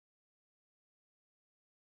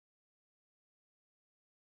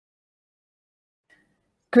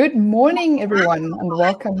Good morning, everyone, and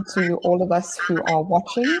welcome to all of us who are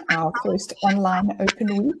watching our first online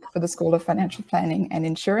open week for the School of Financial Planning and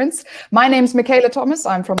Insurance. My name's Michaela Thomas.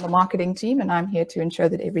 I'm from the marketing team, and I'm here to ensure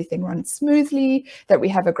that everything runs smoothly, that we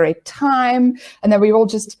have a great time, and that we all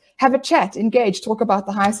just have a chat, engage, talk about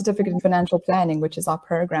the Higher Certificate in Financial Planning, which is our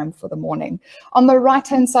program for the morning. On the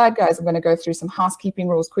right-hand side, guys, I'm going to go through some housekeeping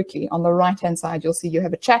rules quickly. On the right-hand side, you'll see you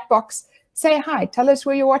have a chat box. Say hi, tell us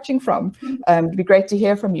where you're watching from. It'd be great to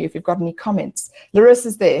hear from you if you've got any comments.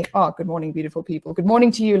 Larissa's there. Oh, good morning, beautiful people. Good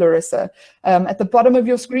morning to you, Larissa. At the bottom of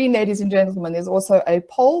your screen, ladies and gentlemen, there's also a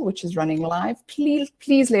poll which is running live.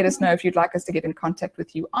 Please let us know if you'd like us to get in contact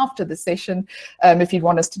with you after the session. If you'd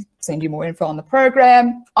want us to send you more info on the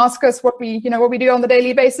program, ask us what we do on the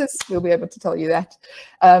daily basis. We'll be able to tell you that.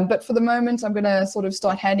 But for the moment, I'm going to sort of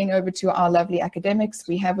start handing over to our lovely academics.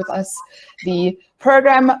 We have with us the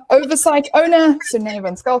program oversight owner, Sunay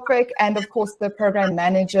van Skalkwyk, and of course the program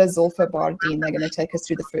manager, Zulfa Bardeen. They're going to take us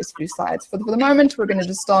through the first few slides. For the moment, we're going to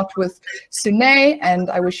just start with Sunay,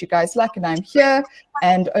 and I wish you guys luck, and I'm here.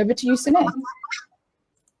 And over to you, Sunay.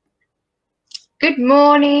 Good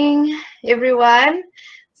morning, everyone.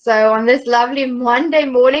 So on this lovely Monday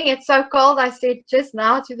morning, it's so cold. I said just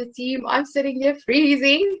now to the team, I'm sitting here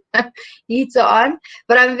freezing, heater on.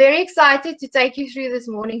 But I'm very excited to take you through this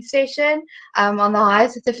morning session on the Higher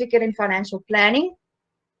Certificate in Financial Planning.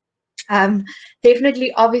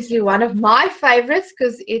 Definitely, obviously, one of my favorites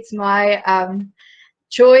because it's my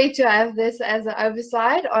joy to have this as an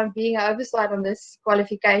oversight, being an oversight on this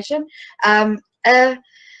qualification. A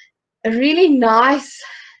really nice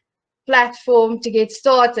platform to get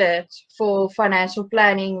started for financial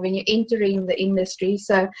planning when you're entering the industry.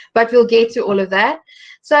 But we'll get to all of that.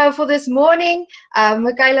 So for this morning,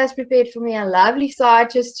 Michaela's prepared for me a lovely slide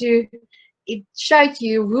just to show to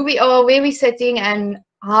you who we are, where we're sitting, and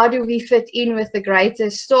how do we fit in with the greater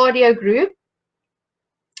Stadio group.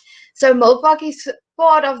 So Milpark is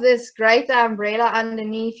part of this greater umbrella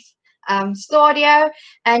underneath Stadio,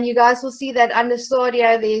 and you guys will see that under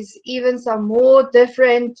Stadio there's even some more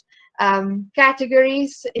different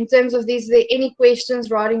categories in terms of these. Are there any questions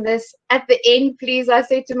regarding this at the end, please? I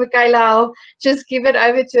said to Michaela, I'll just give it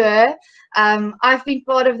over to her. I've been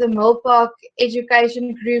part of the Milpark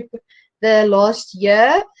education group the last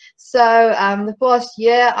year. So the past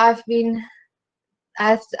year I've been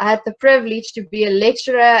I had the privilege to be a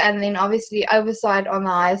lecturer and then obviously oversight on the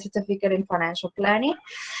Higher Certificate in Financial Planning.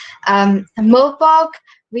 Milpark,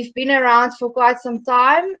 we've been around for quite some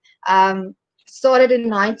time. Started in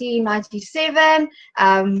 1997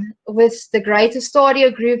 with the greater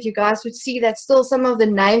Stadio group. You guys would see that still some of the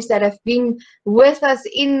names that have been with us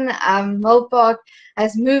in Milpark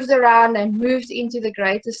has moved around and moved into the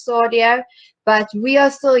greater Stadio, but we are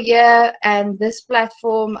still here, and this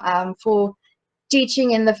platform for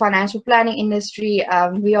teaching in the financial planning industry,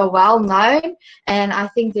 we are well known, and I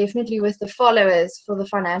think definitely with the followers for the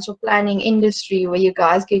financial planning industry, where you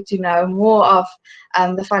guys get to know more of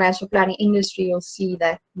the financial planning industry, you'll see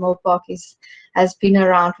that Milpark has been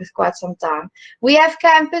around for quite some time. We have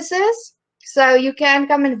campuses, so you can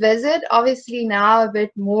come and visit. Obviously now a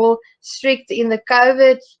bit more strict in the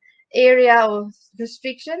COVID area of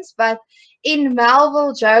restrictions, but in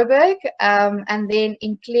Melville, Joburg, and then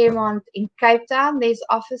in Claremont in Cape Town, there's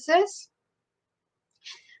offices.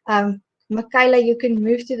 Michaela, you can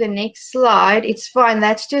move to the next slide. It's fine.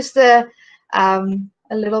 That's just a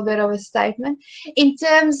little bit of a statement. In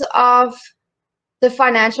terms of the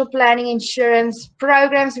financial planning insurance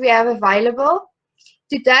programs we have available,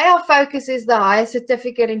 today our focus is the Higher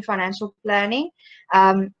Certificate in Financial Planning.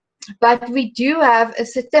 But we do have a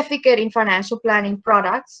certificate in financial planning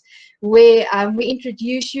products where we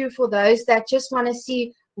introduce you for those that just want to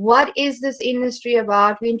see what is this industry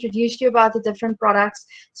about. We introduce you about the different products.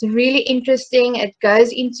 It's really interesting. It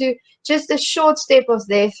goes into just a short step of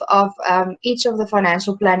depth of each of the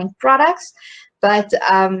financial planning products. But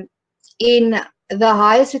in the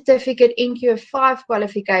Higher Certificate NQF 5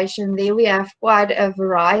 qualification, there we have quite a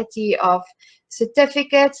variety of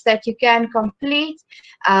certificates that you can complete.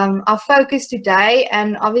 Our focus today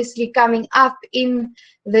and obviously coming up in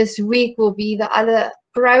this week will be the other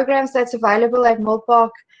programs that's available at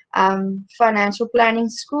Milpark Financial Planning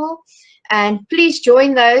School, and please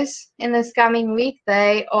join those in this coming week.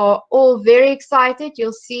 They are all very excited.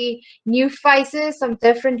 You'll see new faces, some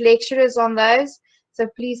different lecturers on those, so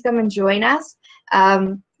please come and join us.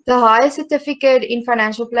 The Higher Certificate in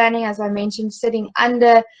Financial Planning, as I mentioned, sitting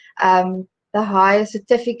under the Higher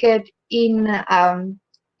Certificate in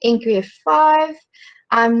NQF 5.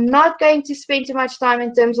 I'm not going to spend too much time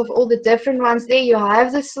in terms of all the different ones there. You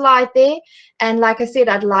have the slide there, and like I said,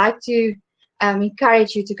 I'd like to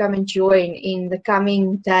encourage you to come and join in the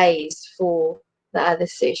coming days for the other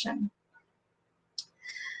session.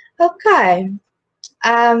 Okay.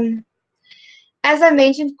 As I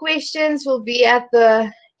mentioned, questions will be at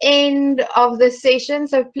the end of the session,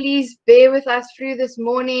 so please bear with us through this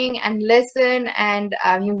morning and listen, and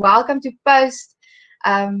you're welcome to post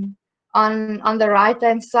on the right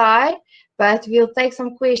hand side, but we'll take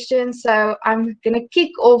some questions. So I'm going to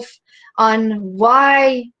kick off on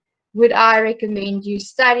why would I recommend you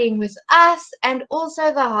studying with us and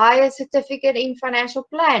also the higher certificate in financial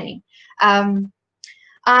planning.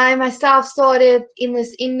 I myself started in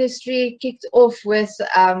this industry, kicked off with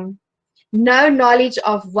no knowledge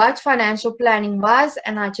of what financial planning was,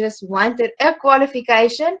 and I just wanted a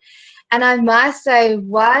qualification. And I must say,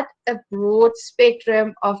 what a broad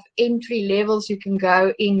spectrum of entry levels you can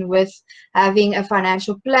go in with having a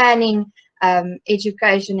financial planning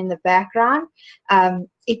education in the background.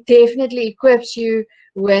 It definitely equips you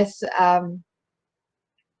with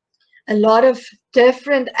a lot of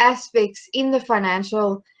different aspects in the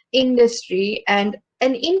financial industry, and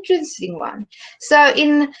an interesting one. So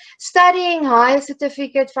in studying higher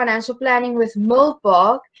certificate financial planning with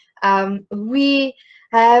Millpark, we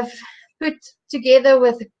have put together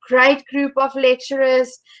with a great group of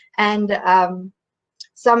lecturers and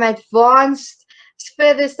some advanced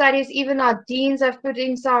further studies. Even our deans have put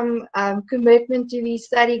in some commitment to these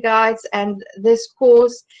study guides and this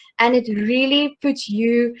course, and it really puts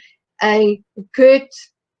you a good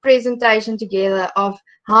presentation together of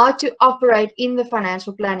how to operate in the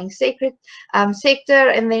financial planning sector,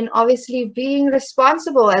 and then obviously being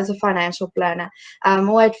responsible as a financial planner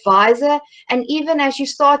or advisor, and even as you're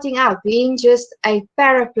starting out, being just a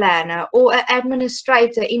paraplanner or an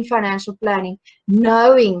administrator in financial planning,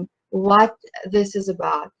 knowing what this is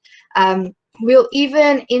about. We'll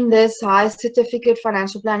even in this high certificate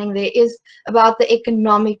financial planning, there is about the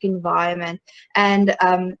economic environment and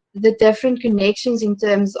the different connections in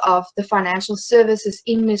terms of the financial services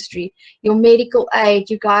industry, your medical aid.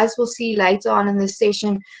 You guys will see later on in the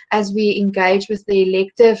session as we engage with the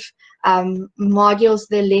elective modules,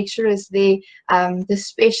 the lecturers, the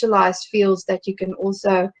specialized fields that you can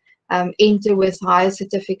also enter with higher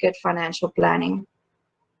certificate financial planning.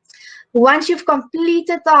 Once you've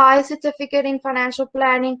completed the higher certificate in financial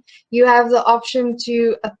planning, you have the option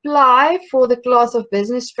to apply for the class of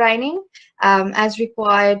business training as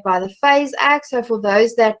required by the FASE Act. So for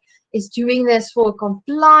those that is doing this for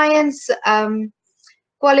compliance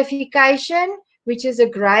qualification, which is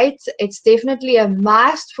it's definitely a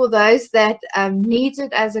must for those that need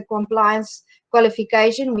it as a compliance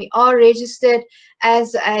qualification. We are registered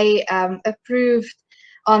as a approved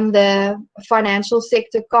on the Financial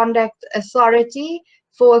Sector Conduct Authority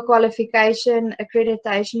for a qualification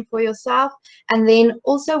accreditation for yourself. And then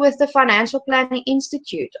also with the Financial Planning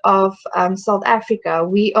Institute of South Africa,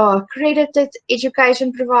 we are accredited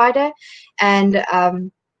education provider, and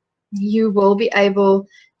you will be able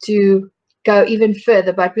to go even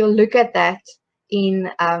further, but we'll look at that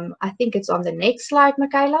in, I think it's on the next slide,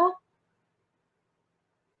 Michaela.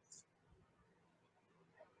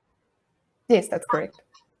 Yes, that's correct.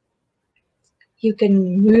 You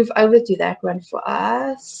can move over to that one for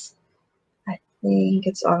us. I think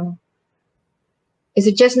it's on. Is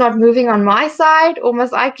it just not moving on my side, or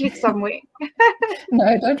must I click somewhere?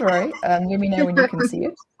 No, don't worry. Let me know when you can see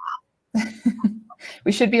it.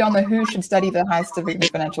 We should be on the who should study the high certificate in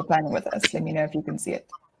financial planning with us. Let me know if you can see it.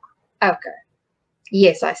 Okay.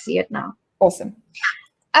 Yes, I see it now. Awesome.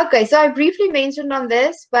 Okay, so I briefly mentioned on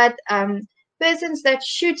this, but persons that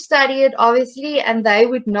should study it, obviously, and they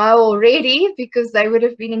would know already because they would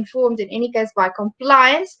have been informed in any case by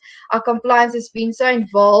compliance. Our compliance has been so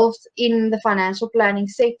involved in the financial planning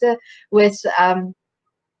sector with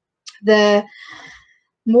the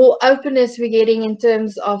more openness we're getting in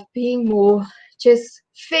terms of being more just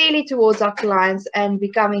fairly towards our clients and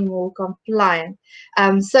becoming more compliant.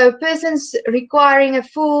 So persons requiring a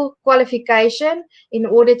full qualification in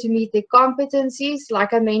order to meet their competencies,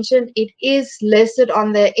 like I mentioned, it is listed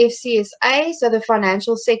on the FCSA, so the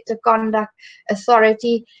Financial Sector Conduct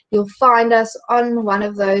Authority. You'll find us on one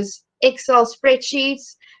of those Excel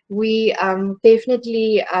spreadsheets. We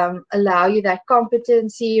definitely allow you that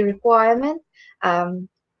competency requirement.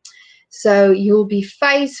 So you'll be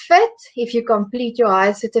phase fit if you complete your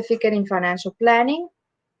higher certificate in financial planning.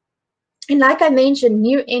 And like I mentioned,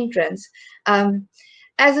 new entrants.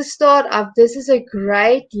 As a startup, this is a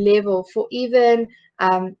great level for even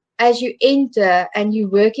as you enter and you're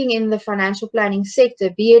working in the financial planning sector,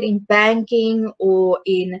 be it in banking or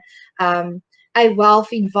in a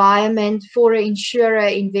wealth environment for an insurer,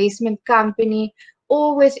 investment company,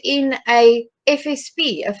 or within a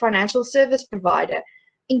FSP, a financial service provider.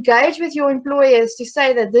 Engage with your employers to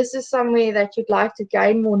say that this is somewhere that you'd like to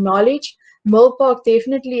gain more knowledge. Milpark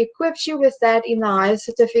definitely equips you with that in the higher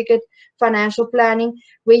certificate financial planning,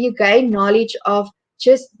 where you gain knowledge of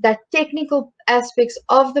just that technical aspects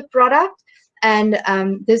of the product. And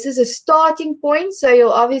this is a starting point, so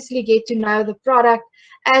you'll obviously get to know the product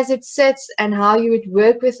as it sits and how you would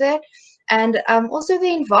work with it. And also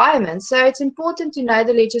the environment. So it's important to know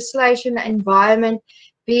the legislation, environment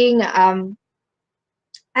being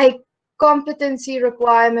a competency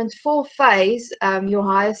requirement for phase, your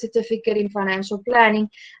higher certificate in financial planning,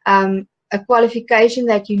 a qualification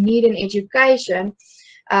that you need in education.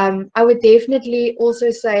 I would definitely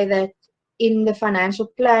also say that in the financial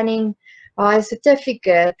planning higher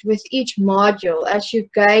certificate, with each module, as you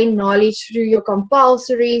gain knowledge through your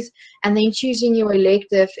compulsories and then choosing your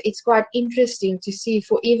elective, it's quite interesting to see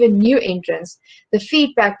for even new entrants, the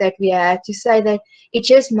feedback that we had to say that it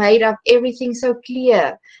just made up everything so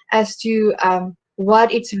clear as to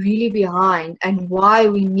what it's really behind and why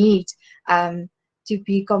we need to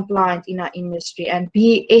be compliant in our industry and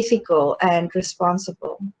be ethical and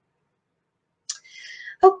responsible.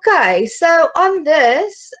 Okay, so on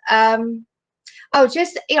this,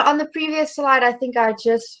 just on the previous slide, I think I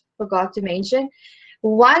just forgot to mention,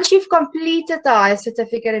 once you've completed the higher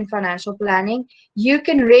certificate in financial planning, you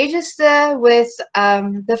can register with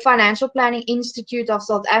the Financial Planning Institute of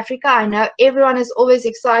South Africa. I know everyone is always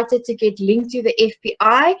excited to get linked to the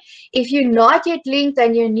FPI. If you're not yet linked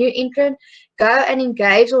and you're a new entrant, go and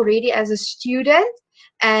engage already as a student.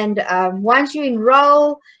 And once you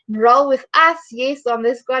enroll with us, yes, on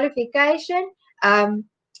this qualification,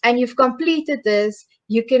 and you've completed this,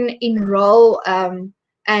 you can enroll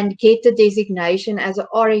and get the designation as a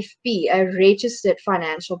RFP, a registered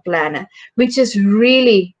financial planner, which is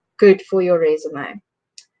really good for your resume.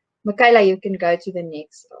 Michaela, you can go to the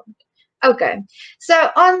next slide. Okay,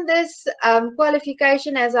 so on this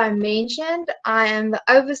qualification, as I mentioned, I am the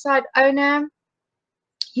oversight owner.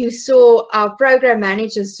 You saw our program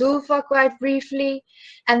manager, Zulfa, quite briefly.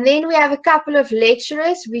 And then we have a couple of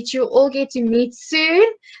lecturers, which you'll all get to meet soon.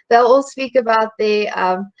 They'll all speak about their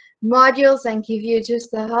modules and give you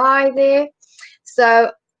just a hi there. So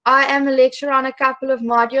I am a lecturer on a couple of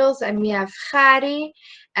modules, and we have Gary,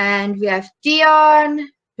 and we have Dion,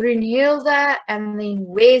 Brunhilde, and then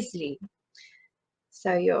Wesley.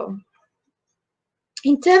 So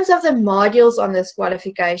in terms of the modules on this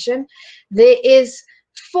qualification, there is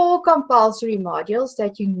 4 compulsory modules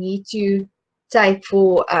that you need to take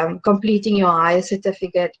for completing your higher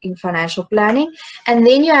certificate in financial planning. And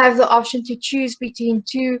then you have the option to choose between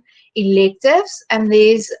 2 electives, and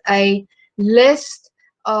there's a list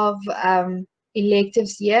of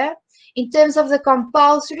electives here. In terms of the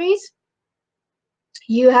compulsories,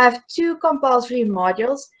 you have 2 compulsory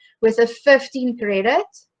modules with a 15 credit,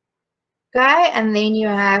 okay, and then you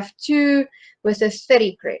have 2 with a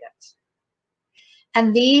 30 credit.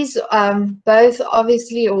 And these both,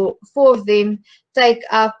 obviously, or 4 of them, take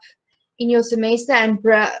up in your semester. And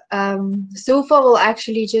Zulfa will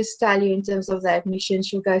actually just tell you in terms of the admission.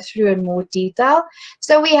 She'll go through in more detail.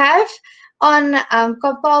 So we have on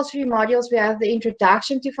compulsory modules, we have the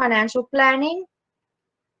Introduction to Financial Planning,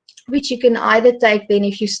 which you can either take then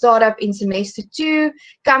if you start up in semester 2,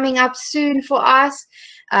 coming up soon for us.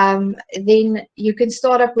 Then you can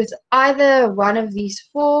start up with either one of these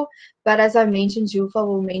 4, but as I mentioned, Zulfa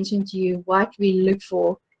will mention to you what we look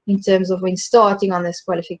for in terms of when starting on this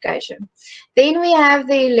qualification. Then we have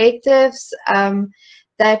the electives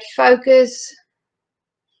that focus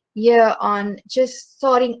here on just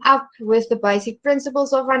starting up with the basic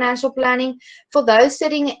principles of financial planning. For those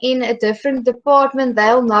sitting in a different department,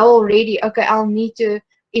 they'll know already, okay, I'll need to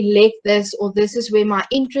elect this, or this is where my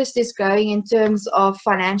interest is going in terms of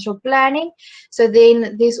financial planning. So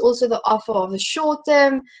then there's also the offer of a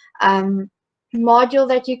short-term module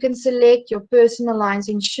that you can select, your personal lines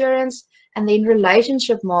insurance, and then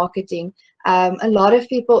relationship marketing. A lot of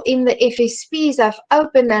people in the FSPs have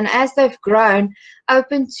opened, and as they've grown,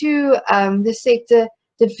 open to the sector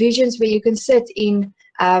divisions where you can sit in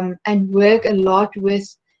and work a lot with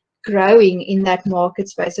growing in that market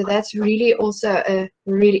space. So that's really also a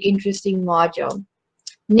really interesting module.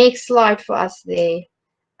 Next slide for us there,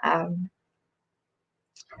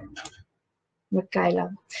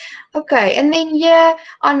 Michaela. Okay, and then here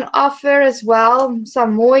on offer as well,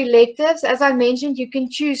 some more electives. As I mentioned, you can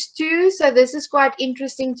choose 2. So this is quite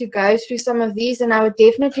interesting to go through some of these. And I would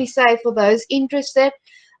definitely say for those interested,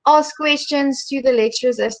 ask questions to the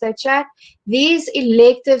lecturers as they chat. These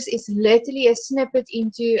electives is literally a snippet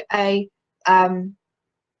into a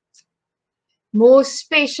more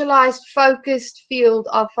specialized, focused field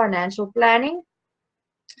of financial planning.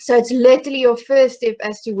 So it's literally your first step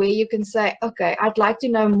as to where you can say, okay, I'd like to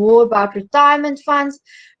know more about retirement funds,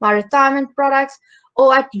 my retirement products,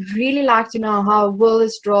 or I'd really like to know how a will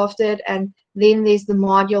is drafted. And then there's the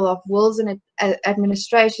module of wills and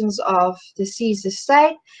administrations of deceased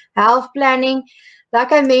estate, health planning.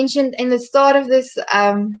 Like I mentioned in the start of this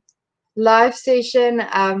live session,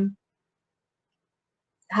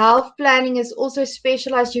 health planning is also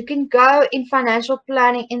specialized. You can go in financial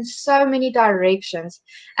planning in so many directions.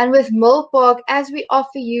 And with Milpark, as we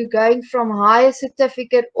offer you going from higher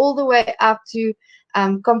certificate all the way up to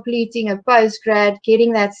completing a postgrad,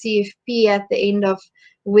 getting that CFP at the end of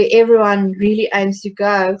where everyone really aims to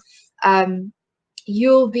go,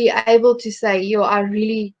 you'll be able to say, yo, I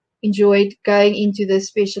really enjoyed going into this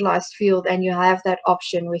specialized field, and you have that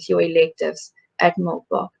option with your electives at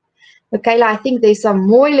Milpark. Okay, I think there's some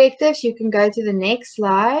more electives. You can go to the next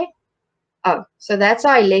slide. Oh, so that's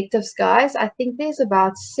our electives, guys. I think there's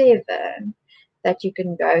about 7 that you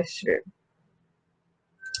can go through.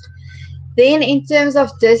 Then in terms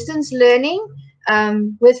of distance learning,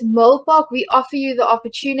 with Milpark, we offer you the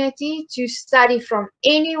opportunity to study from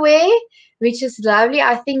anywhere, which is lovely.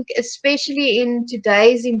 I think especially in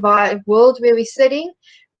today's world where we're sitting,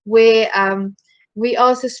 where we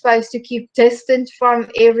are supposed to keep distant from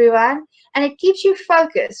everyone, and it keeps you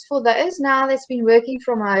focused. For those now that's been working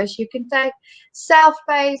from home, you can take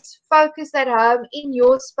self-paced, focus at home in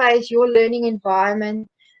your space, your learning environment,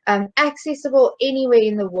 accessible anywhere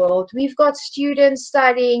in the world. We've got students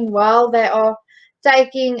studying while they are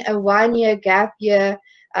taking a 1-year gap year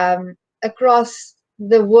across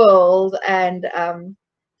the world, and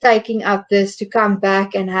taking up this to come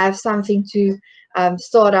back and have something to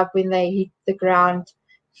start up when they hit the ground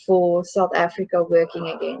for South Africa working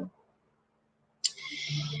again.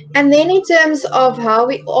 And then in terms of how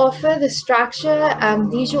we offer the structure,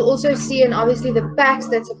 these you'll also see, and obviously the packs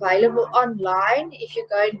that's available online if you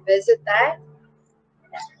go and visit that.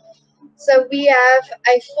 So we have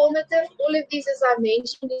a formative, all of these, as I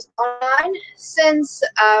mentioned, is online. Since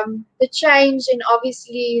the change in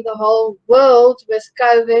obviously the whole world with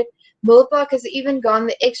COVID, Milpark has even gone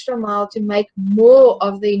the extra mile to make more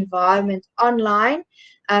of the environment online.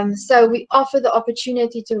 So we offer the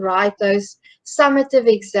opportunity to write those summative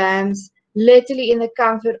exams literally in the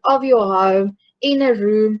comfort of your home, in a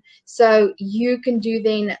room. So you can do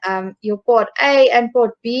then your part A and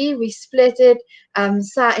part B. We split it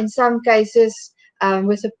so in some cases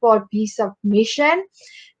with a part B submission.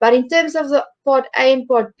 But in terms of the part A and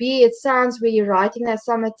part B, it sounds where you're writing that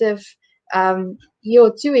summative,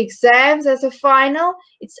 your 2 exams as a final.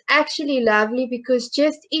 It's actually lovely because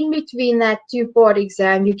just in between that 2-part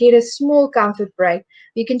exam, you get a small comfort break.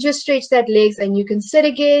 You can just stretch that legs and you can sit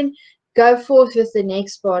again, go forth with the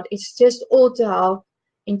next part. It's just all to help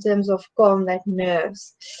in terms of calm that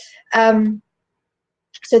nerves.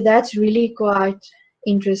 So that's really quite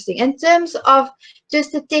interesting. In terms of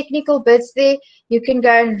just the technical bits there, you can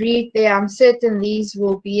go and read there. I'm certain these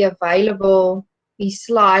will be available, these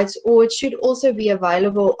slides, or it should also be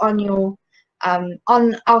available on your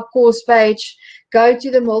on our course page. Go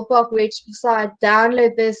to the Milpark website,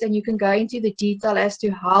 download this, and you can go into the detail as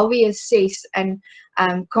to how we assess and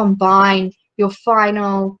combine your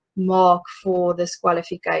final mark for this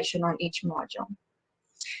qualification on each module.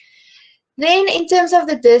 Then in terms of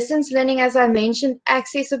the distance learning, as I mentioned,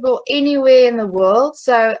 accessible anywhere in the world.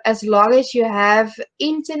 So as long as you have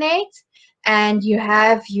internet and you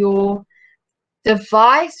have your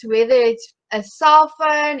device, whether it's a cell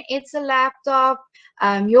phone, it's a laptop,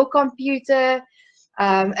 your computer,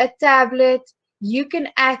 a tablet, you can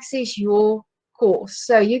access your course.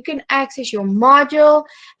 So you can access your module,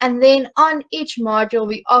 and then on each module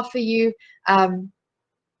we offer you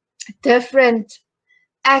different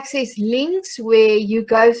access links where you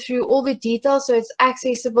go through all the details, so it's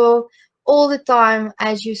accessible all the time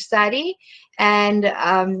as you study. And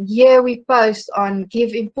here we post on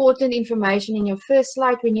give important information in your first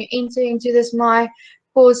slide when you enter into this My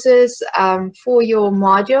Courses for your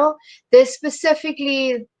module. This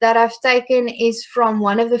specifically that I've taken is from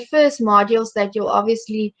one of the first modules that you'll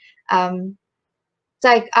obviously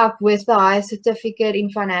take up with the higher certificate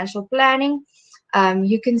in financial planning.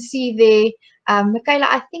 You can see there, Michaela,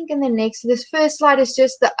 I think in the next, this first slide is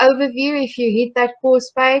just the overview. If you hit that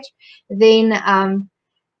course page, then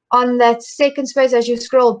on that second space, as you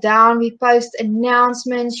scroll down, we post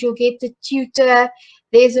announcements. You'll get the tutor.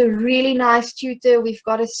 There's a really nice tutor. We've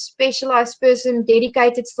got a specialized person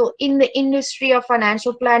dedicated still in the industry of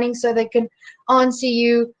financial planning, so they can answer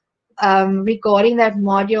you regarding that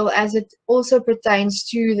module as it also pertains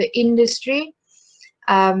to the industry.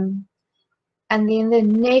 And then the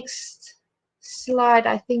next slide,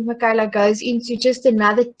 I think Michaela goes into just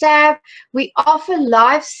another tab. We offer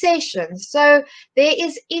live sessions. So there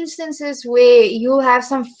is instances where you'll have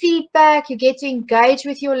some feedback, you get to engage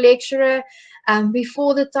with your lecturer.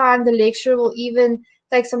 Before the time, the lecturer will even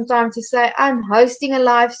take some time to say, I'm hosting a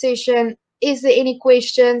live session. Is there any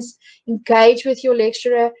questions? Engage with your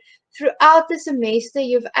lecturer. Throughout the semester,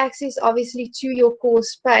 you have access, obviously, to your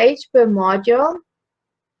course page per module.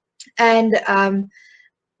 And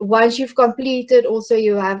once you've completed, also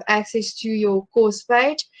you have access to your course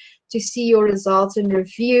page to see your results and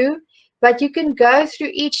review. But you can go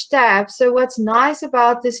through each tab. So what's nice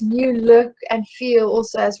about this new look and feel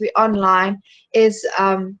also as we're online is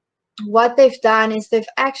what they've done is they've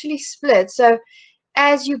actually split. So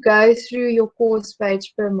as you go through your course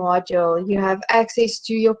page per module, you have access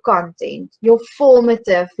to your content, your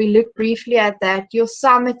formative, we look briefly at that, your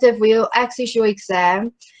summative, we'll access your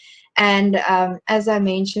exam. And as I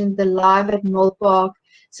mentioned, the live at Milpark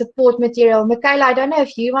support material. Michaela, I don't know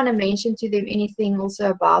if you want to mention to them anything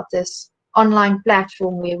also about this online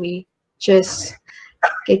platform where we just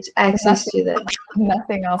get access to them.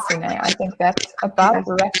 Nothing else, Renee. I think that about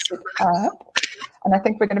wraps it up. And I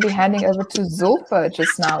think we're going to be handing over to Zulfa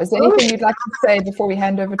just now. Is there anything you'd like to say before we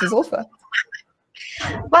hand over to Zulfa?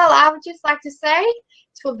 Well, I would just like to say,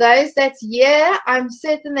 for those that's here, I'm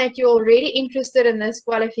certain that you're already interested in this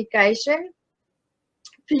qualification.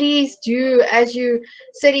 Please do, as you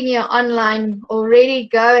sitting here online, already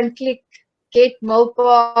go and click get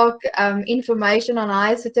Milpark information on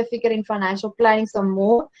higher certificate in financial planning, some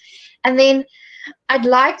more. And then I'd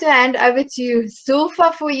like to hand over to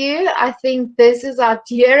Zulfa for you. I think this is our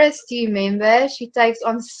dearest team member. She takes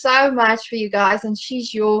on so much for you guys, and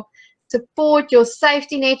she's your support, your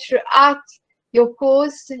safety net throughout your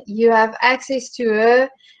course. You have access to her,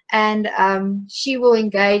 and she will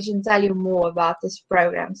engage and tell you more about this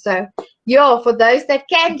program. So, for those that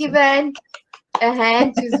can give a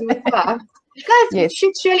hand to Zulfa. You guys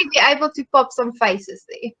should surely be able to pop some faces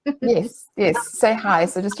there. Yes, say hi.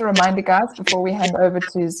 So just a reminder, guys, before we hand over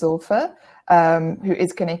to Zulfa, who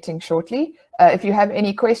is connecting shortly. If you have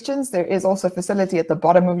any questions, there is also a facility at the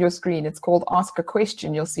bottom of your screen. It's called Ask a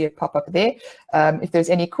Question. You'll see it pop up there. If there's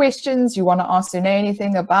any questions, you want to ask Renee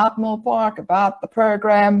anything about Milpark, about the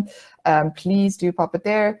program, please do pop it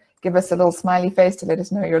there. Give us a little smiley face to let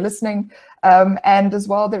us know you're listening. And as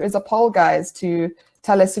well, there is a poll, guys, to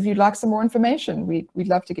tell us if you'd like some more information. We'd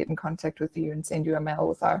love to get in contact with you and send you a mail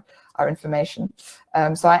with our information.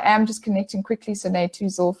 So I am just connecting quickly, Sine, to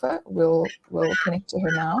Zulfa. We'll connect to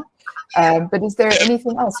her now. But is there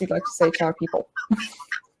anything else you'd like to say to our people?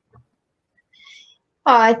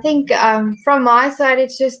 I think from my side,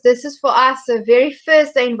 it's just this is for us. So very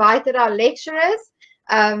first, they invited our lecturers,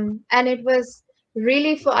 and it was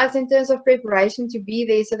really for us in terms of preparation to be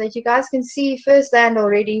there so that you guys can see firsthand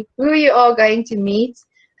already who you are going to meet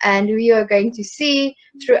and who you are going to see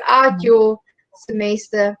throughout your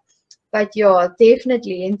semester. But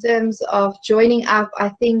definitely in terms of joining up, I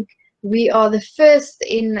think we are the first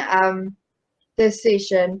in this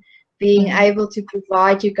session being able to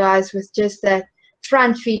provide you guys with just that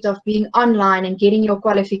front feet of being online and getting your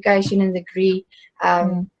qualification and degree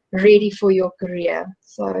ready for your career.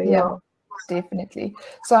 So definitely.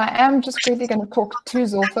 So I am just quickly going to talk to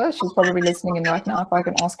Zulfa. She's probably listening in right now. If I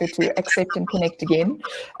can ask her to accept and connect again.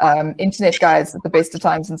 Internet, guys, at the best of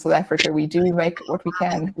times in South Africa, we do make what we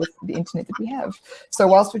can with the internet that we have. So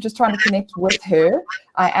whilst we're just trying to connect with her,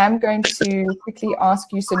 I am going to quickly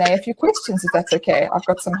ask you, Sine, a few questions, if that's okay. I've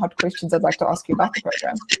got some hot questions I'd like to ask you about the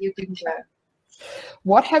program. You can go.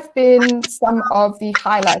 What have been some of the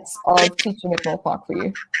highlights of teaching at Milpark for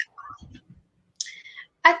you?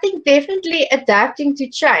 I think definitely adapting to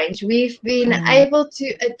change. We've been able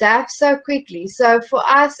to adapt so quickly. So for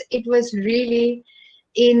us, it was really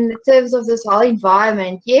in terms of this whole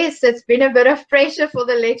environment. Yes, it's been a bit of pressure for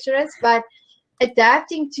the lecturers, but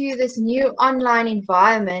adapting to this new online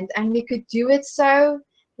environment, and we could do it so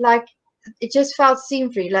it just felt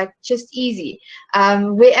seamless, like just easy.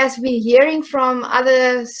 Whereas we're hearing from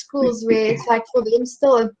other schools where it's like for them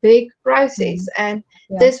still a big process. And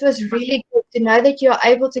this was really good to know that you're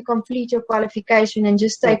able to complete your qualification and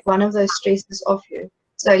just take one of those stresses off you.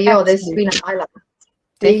 So this has been a highlight.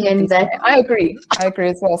 I agree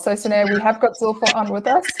as well. So Sine, we have got Zulfa on with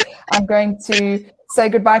us. I'm going to say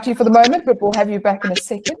goodbye to you for the moment, but we'll have you back in a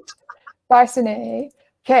second. Bye, Sine.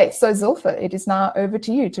 Okay, so Zulfa, it is now over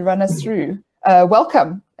to you to run us through.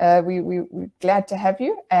 Welcome. We're glad to have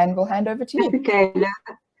you, and we'll hand over to you.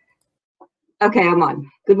 Okay, I'm on.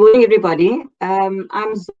 Good morning, everybody. I'm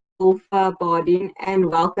Zulfa Bardien, and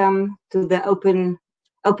welcome to the Open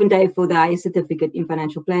open day for the highest certificate in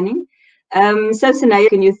financial planning. So Sinay,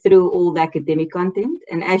 can you through all the academic content?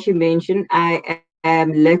 And as you mentioned, I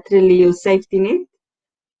am literally your safety net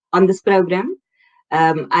on this program.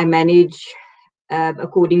 I manage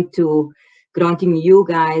according to granting you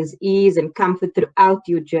guys ease and comfort throughout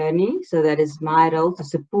your journey. So that is my role, to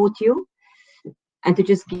support you and to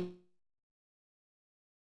just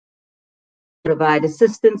provide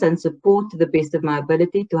assistance and support to the best of my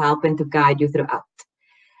ability to help and to guide you throughout.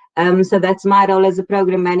 So that's my role as a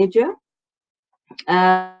program manager.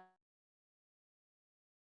 As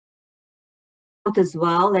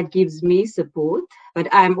well, that gives me support, but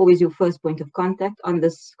I'm always your first point of contact on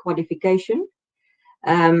this qualification.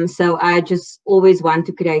 So I just always want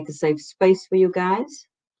to create a safe space for you guys.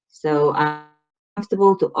 So I'm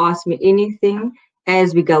comfortable to ask me anything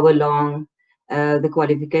as we go along the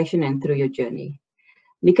qualification and through your journey.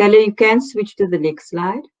 Michaela, you can switch to the next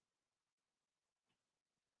slide.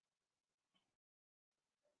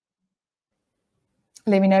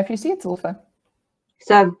 Let me know if you see it, Zulfa.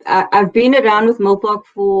 So I've been around with Milpark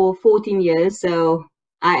for 14 years, so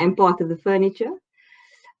I am part of the furniture.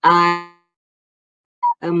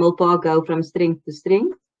 Milpark go from strength to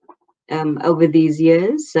strength over these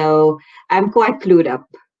years, so I'm quite clued up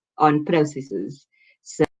on processes.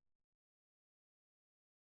 So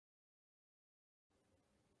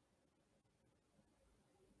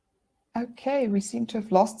okay, we seem to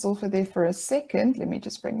have lost Zulfa there for a second. Let me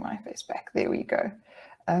just bring my face back. There we go.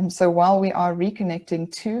 So while we are reconnecting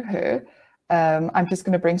to her, I'm just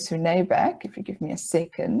going to bring Sunay back, if you give me a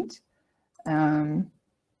second.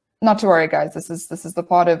 Not to worry, guys. This is the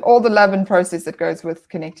part of all the love and process that goes with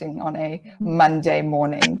connecting on a Monday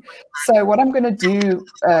morning. So what I'm going to do,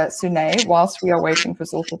 Sunay, whilst we are waiting for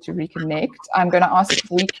Zulfa to reconnect, I'm going to ask if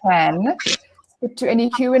we can to any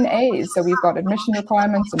Q&As. So we've got admission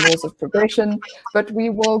requirements and laws of progression, but we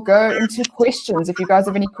will go into questions. If you guys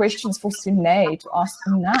have any questions for Sunay, to ask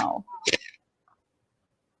them now.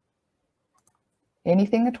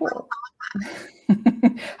 Anything at all?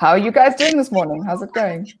 How are you guys doing this morning? How's it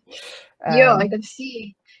going? Yeah, I can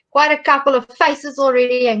see quite a couple of faces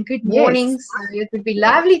already, and good morning. Yes. So it would be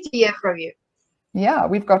lovely to hear from you. Yeah,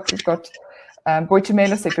 we've got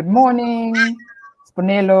Boitumelo say good morning.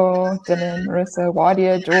 Bonello, Dylan, Marissa,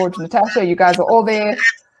 Wadia, George, Natasha, you guys are all there.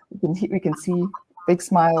 We can see big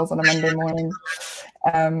smiles on a Monday morning.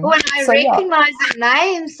 When I recognize the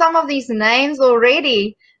names, some of these names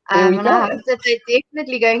already, and I hope that they're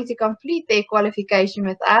definitely going to complete their qualification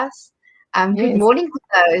with us. Good morning to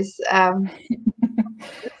those.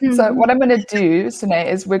 So what I'm going to do,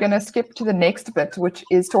 Sunay, is we're going to skip to the next bit, which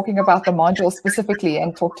is talking about the module specifically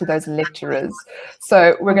and talk to those lecturers.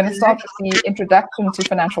 So we're going to start with the introduction to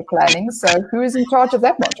financial planning. So who is in charge of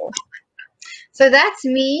that module? So that's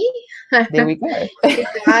me. There we go. You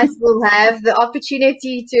guys will have the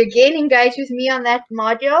opportunity to again engage with me on that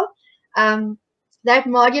module. That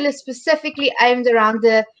module is specifically aimed around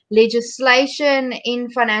the legislation in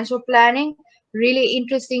financial planning. Really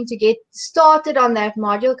interesting to get started on that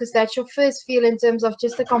module, because that's your first feel in terms of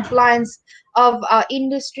just the compliance of our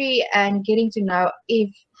industry and getting to know if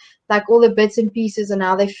like all the bits and pieces and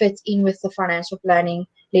how they fit in with the financial planning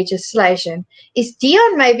legislation. Is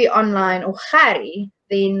Dion maybe online, or Harry?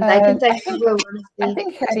 Then they can take over. I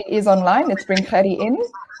think Harry is online. Let's bring Harry in.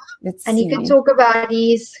 Let's see. He can talk about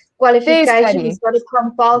his qualification. He's got it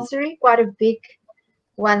compulsory, quite a big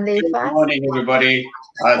one there. Good morning, everybody.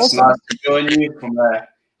 It's nice to join you from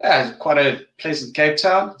quite a pleasant Cape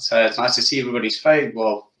Town. So it's nice to see everybody's face.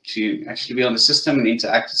 Well, to actually be on the system and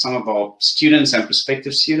interact with some of our students and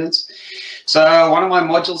prospective students. So one of my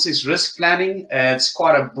modules is risk planning. It's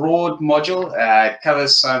quite a broad module. It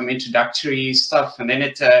covers some introductory stuff, and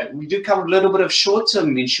then we do cover a little bit of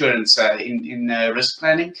short-term insurance in risk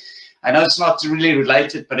planning. I know it's not really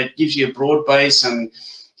related, but it gives you a broad base, and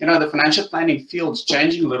you know, the financial planning field's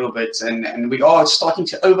changing a little bit, and we are starting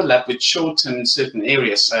to overlap with short-term in certain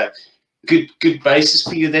areas. So good basis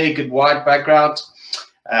for you there, good wide background.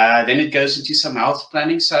 Then it goes into some health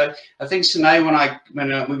planning. So I think, Sunay,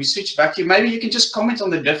 when we switch back to you, maybe you can just comment on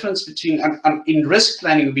the difference between in risk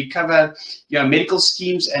planning, we cover medical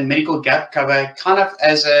schemes and medical gap cover kind of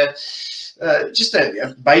as just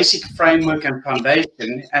a basic framework and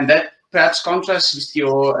foundation, and that perhaps contrasts with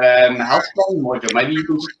your health planning module. Maybe you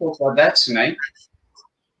can just talk about that, Sunay.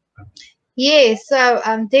 Yes, so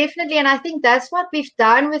definitely, and I think that's what we've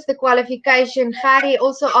done with the qualification. Harry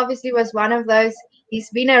also obviously was one of those. He's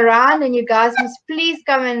been around, and you guys must please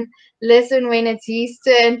come and listen when it's his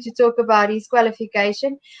turn to talk about his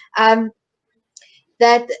qualification.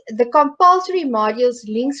 that the compulsory modules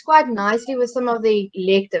links quite nicely with some of the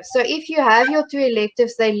electives. So if you have your 2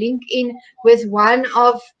 electives, they link in with one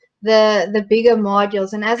of the bigger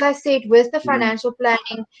modules. And as I said, with the financial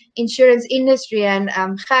planning insurance industry, and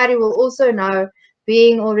Gary will also know,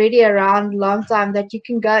 being already around a long time, that you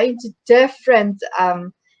can go into different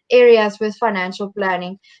areas with financial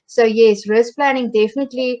planning. So yes, risk planning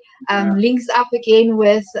definitely links up again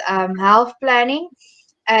with health planning.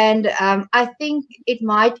 And I think it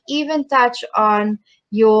might even touch on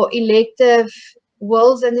your elective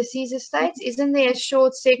wills and deceased estates. Isn't there a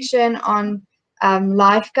short section on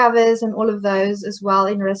life covers and all of those as well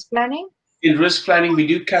in risk planning? In risk planning, we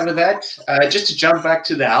do cover that. Just to jump back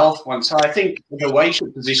to the health one, so I think the way you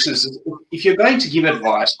should position this is, if you're going to give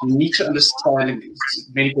advice, you need to understand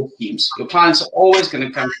medical schemes. Your clients are always going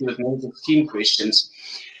to come to you with medical scheme questions,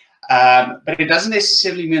 but it doesn't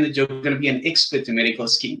necessarily mean that you're going to be an expert in medical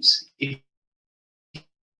schemes.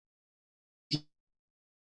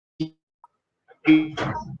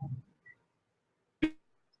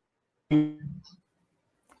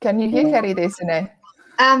 Can you hear Harry there, Sune?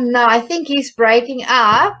 No, I think he's breaking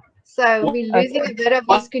up, so we're losing a bit of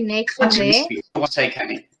his connection there. What's take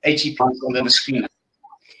honey? HEP on the screen.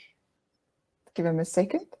 Give him a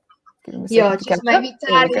second. Yeah, just maybe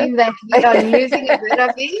tell him that we are losing a bit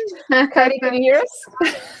of him. Harry, can you hear us?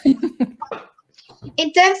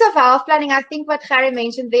 In terms of health planning, I think what Harry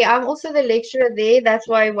mentioned there, I'm also the lecturer there. That's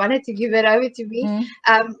why I wanted to give it over to me.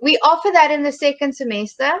 We offer that in the second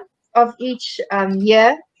semester of each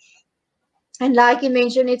year. And like you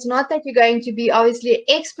mentioned, it's not that you're going to be obviously an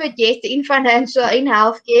expert yet in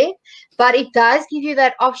healthcare, but it does give you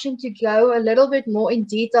that option to go a little bit more in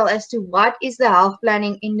detail as to what is the health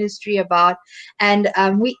planning industry about. And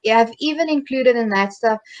we have even included in that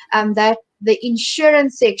stuff that the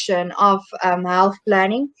insurance section of health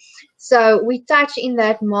planning. So we touch in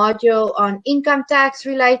that module on income tax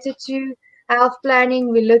related to health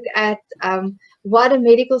planning. We look at what a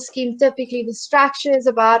medical scheme typically the structure is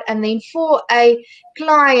about, and then for a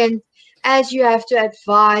client, as you have to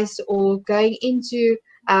advise or going into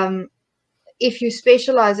if you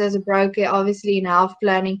specialize as a broker, obviously in health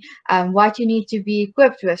planning, what you need to be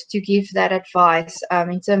equipped with to give that advice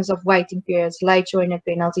in terms of waiting periods, late joiner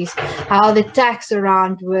penalties, how the tax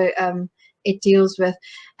around it deals with.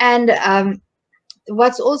 And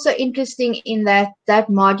what's also interesting in that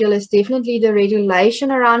module is definitely the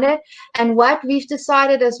regulation around it. And what we've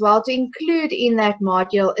decided as well to include in that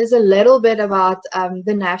module is a little bit about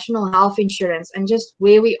the national health insurance and just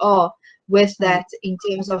where we are with that in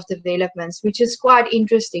terms of developments, which is quite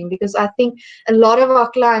interesting because I think a lot of our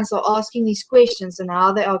clients are asking these questions and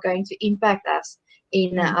how they are going to impact us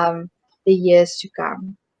in the years to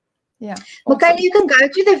come. Yeah. Okay, awesome. You can go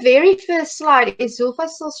to the very first slide. Is Zulfa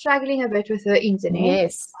still struggling a bit with her internet?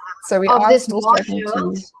 Yes. So we are still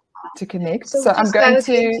struggling to connect. So I'm going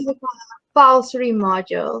to the compulsory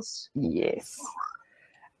modules. Yes.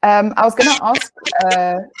 I was going to ask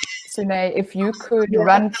Sune if you could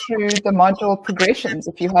run through the module progressions,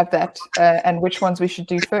 if you have that, and which ones we should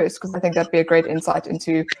do first, because I think that'd be a great insight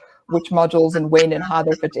into which modules and when and how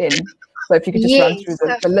they fit in. So if you could just run through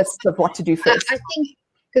the list of what to do first. I think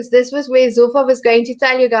because this was where Zulfa was going to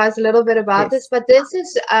tell you guys a little bit about this, but this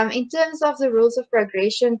is in terms of the rules of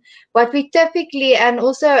progression, what we typically, and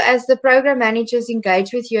also as the program managers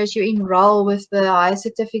engage with you as you enroll with the higher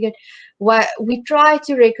certificate, what we try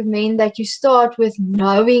to recommend that you start with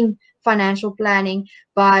knowing financial planning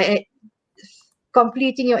by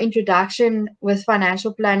completing your introduction with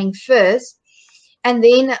financial planning first, and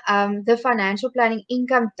then the financial planning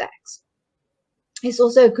income tax. It's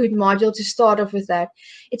also a good module to start off with that.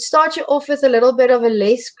 It starts you off with a little bit of a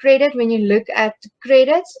less credit when you look at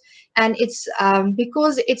credits, and it's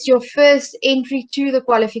because it's your first entry to the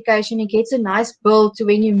qualification, it gets a nice build to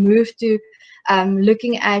when you move to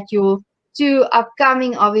looking at your two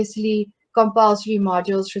upcoming, obviously, compulsory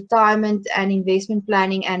modules, retirement and investment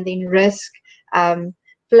planning, and then risk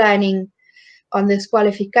planning on this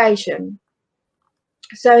qualification.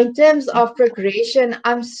 So in terms of progression,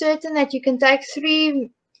 I'm certain that you can take three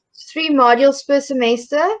modules per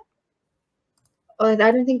semester. I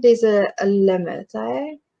don't think there's a limit.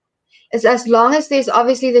 It's as long as there's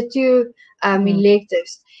obviously the two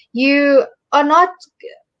electives. You are not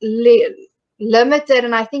limited,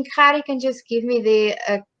 and I think Gary can just give me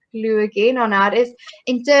a clue again on how it is.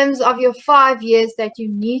 In terms of your 5 years that you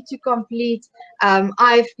need to complete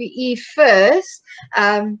IFPE first,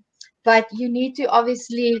 but you need to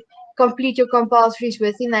obviously complete your compulsories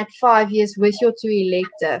within that 5 years with your two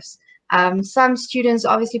electives. Some students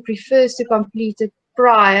obviously prefers to complete it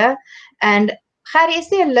prior, and Gary, is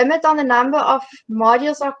there a limit on the number of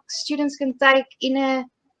modules our students can take in a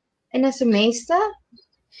semester?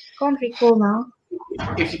 Can't recall now.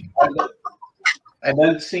 I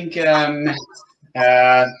don't think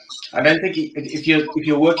if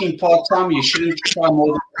you're working part-time, you shouldn't try more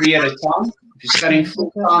than 3 at a time. If you're studying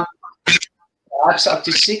full-time, perhaps up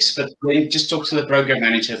to 6, but then just talk to the program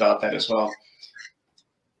manager about that as well.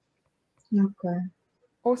 Okay.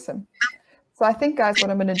 Awesome. So I think, guys,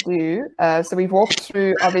 what I'm going to do, so we've walked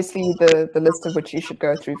through, obviously, the list of which you should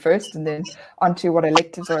go through first, and then onto what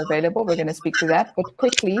electives are available. We're going to speak to that. But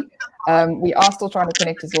quickly, we are still trying to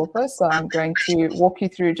connect to Zulfa, so I'm going to walk you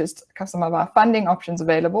through just some of our funding options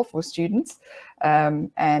available for students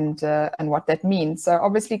and what that means. So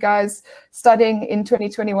obviously, guys, studying in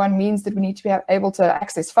 2021 means that we need to be able to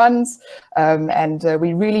access funds, and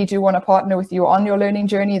we really do want to partner with you on your learning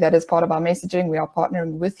journey. That is part of our messaging. We are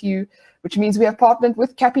partnering with you, which means we have partnered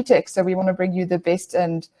with Capitec. So we want to bring you the best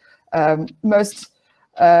and most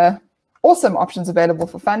awesome options available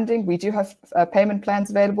for funding. We do have payment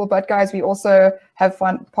plans available, but guys, we also have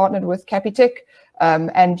partnered with Capitec,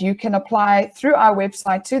 and you can apply through our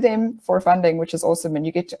website to them for funding, which is awesome. And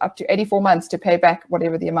you get up to 84 months to pay back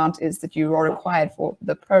whatever the amount is that you are required for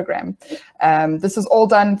the program. This is all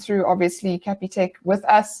done through, obviously, Capitec with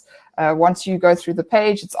us. Once you go through the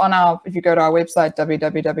page, it's on if you go to our website,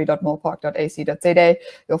 www.millpark.ac.za,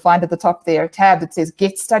 you'll find at the top there a tab that says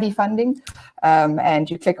Get Study Funding, and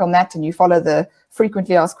you click on that and you follow the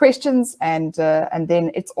frequently asked questions, and then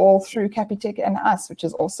it's all through Capitec and us, which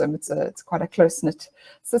is awesome. It's quite a close-knit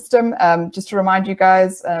system. Just to remind you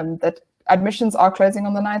guys that admissions are closing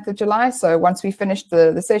on the 9th of July. So once we finish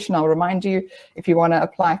the session, I'll remind you, if you want to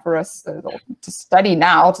apply for us to study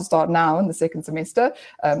now, to start now in the second semester,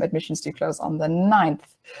 admissions do close on the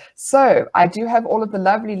 9th. So I do have all of the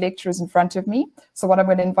lovely lecturers in front of me. So what I'm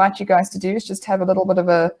going to invite you guys to do is just have a little bit of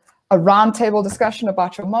a roundtable discussion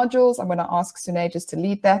about your modules. I'm going to ask Sune just to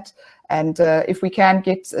lead that. And if we can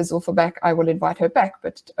get Zulfa back, I will invite her back.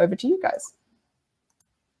 But over to you guys.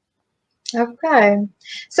 Okay,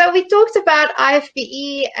 so we talked about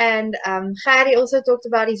IFPE, and Gary also talked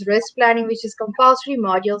about his risk planning, which is compulsory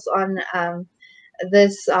modules on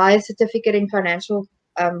this higher certificate in financial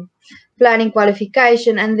planning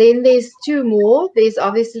qualification. And then there's 2 more. There's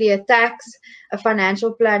obviously a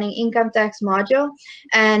financial planning income tax module,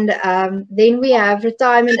 and then we have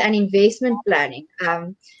retirement and investment planning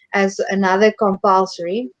as another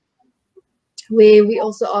compulsory, where we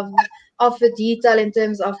also offer detail in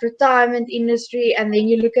terms of retirement industry, and then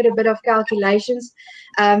you look at a bit of calculations.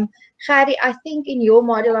 Gary, I think in your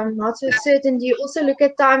model, I'm not so certain, do you also look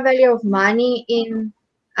at time value of money in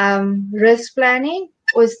risk planning,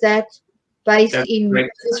 or is that based in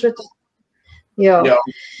yeah.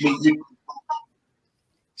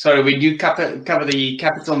 Sorry, we do cover the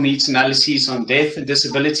capital needs analyses on death and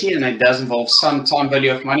disability, and it does involve some time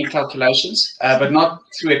value of money calculations, but not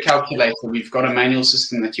through a calculator. We've got a manual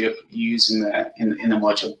system that you use in the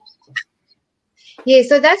module. Yeah,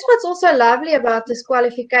 so that's what's also lovely about this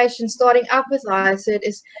qualification starting up with ICERT,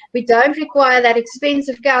 is we don't require that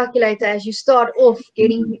expensive calculator as you start off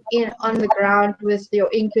getting in on the ground with your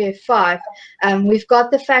NQF 5. We've got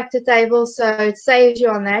the factor table, so it saves you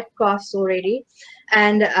on that cost already.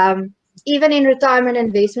 And even in retirement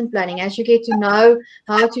investment planning, as you get to know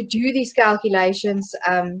how to do these calculations,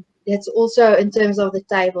 that's also in terms of the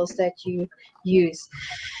tables that you use.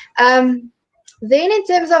 Then in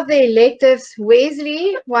terms of the electives,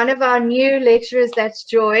 Wesley, one of our new lecturers that's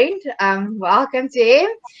joined, welcome to him.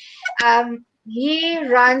 He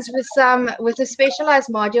runs with a specialized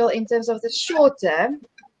module in terms of the short term.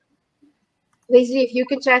 Wesley, if you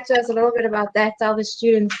could chat to us a little bit about that, tell the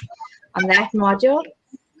students on that module.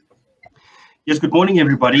 Yes, good morning,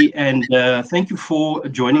 everybody, and thank you for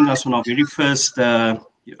joining us on our very first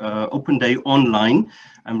open day online.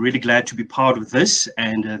 I'm really glad to be part of this,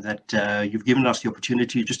 and that you've given us the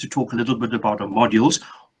opportunity just to talk a little bit about our modules,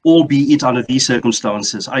 albeit under these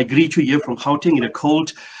circumstances. I agree to hear from Gauteng, in a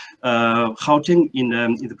cold Gauteng in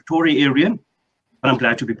the Pretoria area, but I'm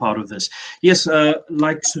glad to be part of this. Yes,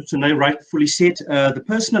 like Sune rightfully said, the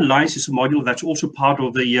personalized is a module that's also part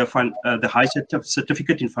of the high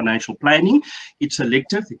certificate in financial planning. It's a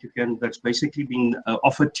elective that's basically been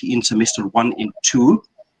offered in semester 1 and 2.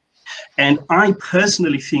 And I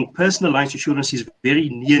personally think personalized insurance is very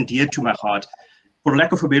near and dear to my heart. For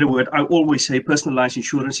lack of a better word, I always say personalized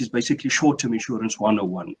insurance is basically short-term insurance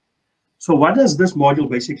 101. So what does this module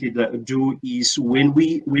basically do is when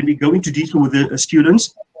we go into detail with the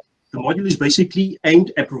students, the module is basically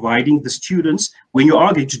aimed at providing the students, when you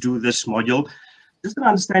are going to do this module, just an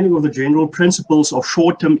understanding of the general principles of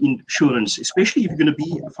short-term insurance, especially if you're going to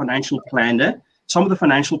be a financial planner. Some of the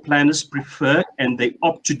financial planners prefer and they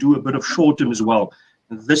opt to do a bit of short-term as well.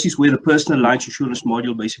 And this is where the personal lines insurance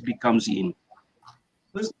module basically comes in.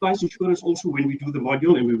 Personal lines insurance also, when we do the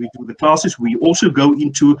module and when we do the classes, we also go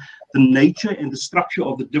into the nature and the structure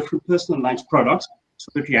of the different personal lines products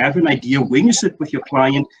so that you have an idea when you sit with your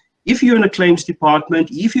client, if you're in a claims department,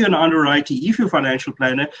 if you're an underwriter, if you're a financial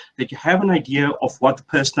planner, that you have an idea of what the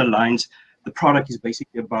personal lines, the product is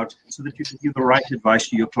basically about, so that you can give the right advice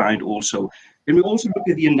to your client also. Then we also look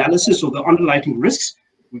at the analysis of the underlying risks.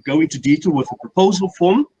 We go into detail with the proposal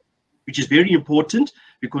form, which is very important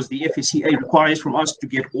because the FSCA requires from us to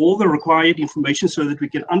get all the required information so that we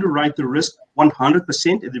can underwrite the risk 100%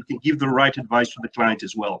 and that we can give the right advice to the client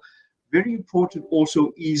as well. Very important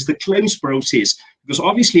also is the claims process, because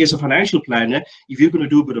obviously as a financial planner, if you're going to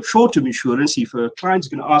do a bit of short-term insurance, if a client's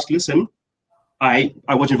going to ask, listen, I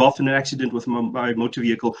was involved in an accident with my motor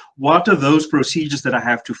vehicle, what are those procedures that I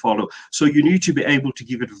have to follow? So you need to be able to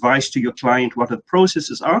give advice to your client what the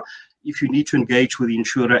processes are if you need to engage with the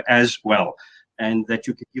insurer as well, and that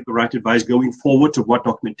you can give the right advice going forward to what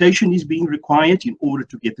documentation is being required in order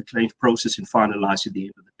to get the claims process and finalized at the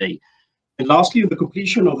end of the day. And lastly, with the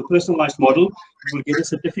completion of the personalized model, you will get a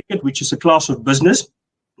certificate, which is a class of business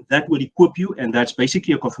that will equip you, and that's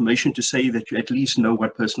basically a confirmation to say that you at least know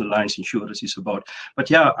what personal lines insurance is about. But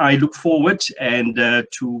yeah, I look forward and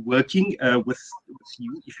to working with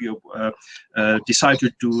you if you decide to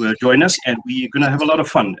join us, and we're going to have a lot of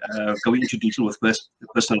fun going into detail with the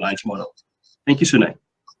personal lines model. Thank you, Sunay.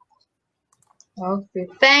 Okay,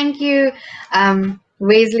 thank you,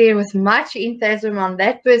 Wesley, with much enthusiasm on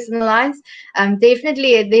that personal lines.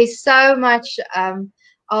 Definitely, there's so much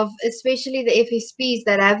of especially the FSPs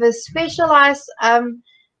that have a specialized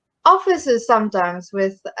offices sometimes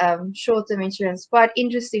with short-term insurance. Quite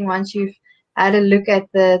interesting once you've had a look at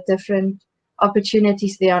the different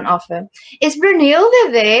opportunities there on offer. Is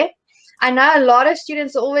Brunhilde there? I know a lot of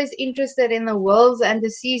students are always interested in the wills and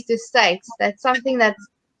deceased estates. That's something that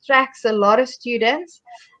attracts a lot of students.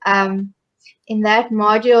 In that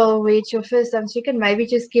module, which your first time, so you can maybe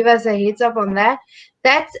just give us a heads up on that.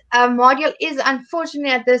 That module is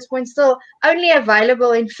unfortunately at this point still only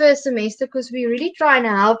available in first semester because we're really trying to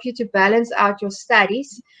help you to balance out your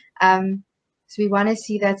studies. So we want to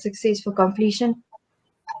see that successful completion.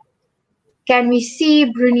 Can we see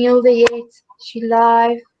Brunhilde yet? Is she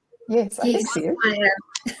live? Yes, I can see you. I am.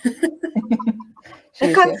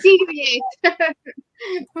 I can't see you yet.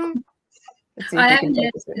 I am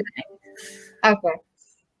here. Okay.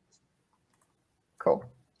 Cool.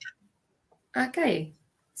 Okay.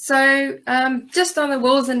 So just on the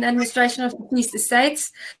wills and administration of deceased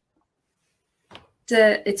estates,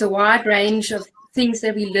 it's a wide range of things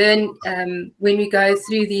that we learn when we go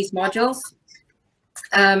through these modules.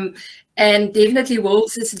 And definitely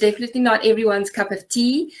wills is definitely not everyone's cup of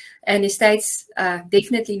tea, and estates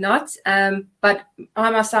definitely not. But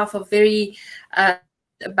I myself are very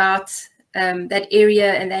about that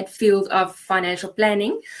area and that field of financial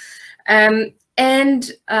planning.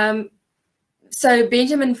 So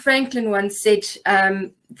Benjamin Franklin once said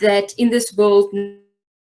that in this world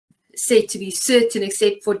said to be certain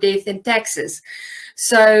except for death and taxes.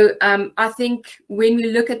 So I think when we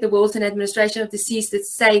look at the wills and administration of deceased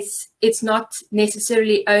estates, it's not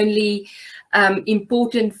necessarily only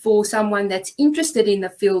important for someone that's interested in the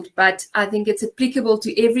field, but I think it's applicable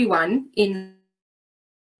to everyone in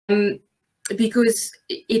because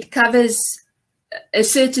it covers a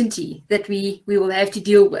certainty that we will have to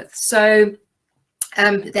deal with. So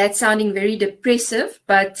that's sounding very depressive,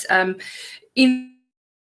 but we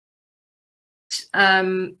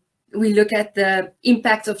look at the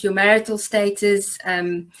impact of your marital status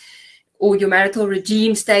or your marital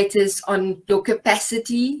regime status on your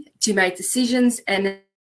capacity to make decisions and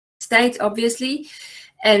state, obviously.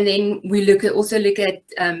 And then we also look at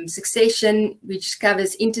succession, which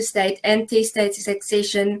covers interstate and testate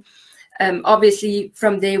succession. Obviously,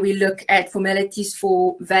 from there, we look at formalities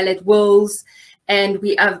for valid wills. And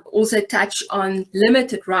we have also touched on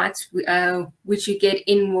limited rights, which you get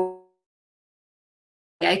in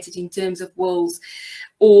terms of wills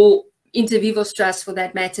or inter vivos trust, for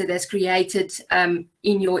that matter, that's created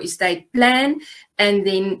in your estate plan. And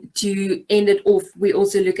then to end it off, we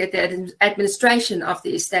also look at the administration of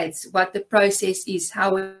the estates, what the process is,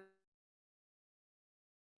 how.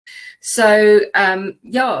 So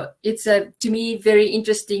yeah, it's to me, very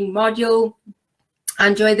interesting module. I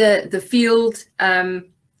enjoy the field,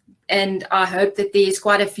 and I hope that there's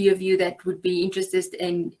quite a few of you that would be interested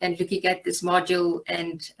in looking at this module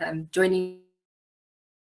and joining.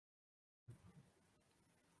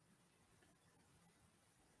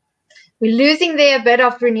 we're losing there a bit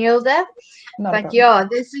of Renilda. But yeah,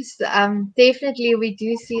 this is definitely, we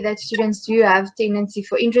do see that students do have tendency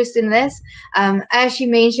for interest in this. As you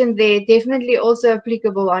mentioned, they're definitely also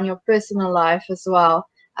applicable on your personal life as well.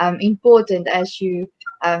 Important as you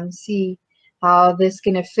see how this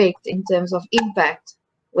can affect in terms of impact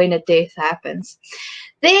when a death happens.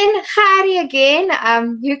 Then Harry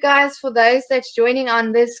again, you guys, for those that's joining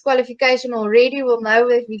on this qualification already, will know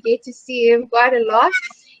that we get to see him quite a lot.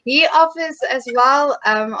 He offers as well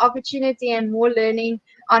opportunity and more learning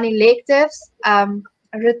on electives,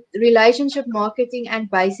 relationship marketing, and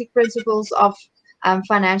basic principles of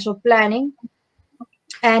financial planning.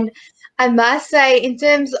 And I must say, in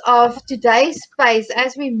terms of today's space,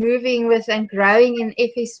 as we're moving with and growing in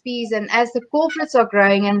FSPs, and as the corporates are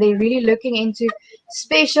growing and they're really looking into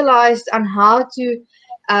specialized on how to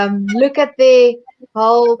look at their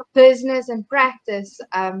whole business and practice,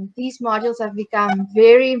 these modules have become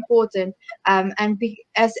very important and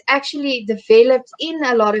has actually developed in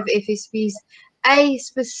a lot of FSPs a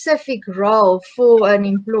specific role for an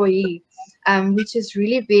employee, which has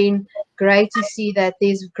really been great to see that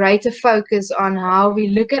there's greater focus on how we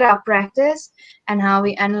look at our practice and how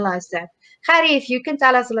we analyze that. Harry, if you can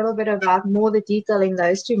tell us a little bit about more the detail in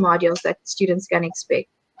those two modules that students can expect.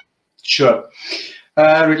 Sure.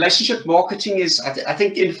 Relationship marketing is, I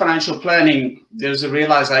think in financial planning, there's a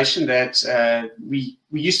realization that we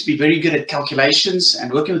used to be very good at calculations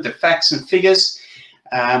and working with the facts and figures,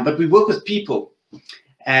 but we work with people.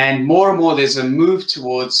 And more there's a move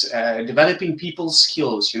towards developing people's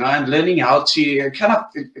skills, and learning how to kind of,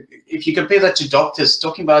 if you compare that to doctors,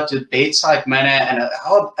 talking about the bedside manner and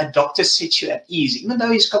how a doctor sets you at ease, even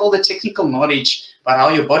though he's got all the technical knowledge about how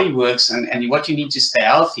your body works and what you need to stay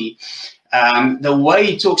healthy. The way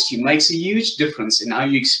he talks to you makes a huge difference in how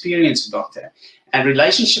you experience a doctor. And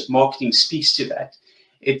relationship marketing speaks to that.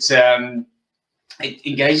 It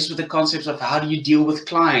engages with the concepts of how do you deal with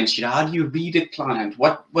clients, how do you read a client,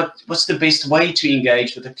 what's the best way to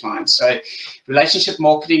engage with a client. So relationship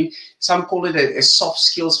marketing, some call it a soft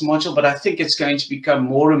skills module, but I think it's going to become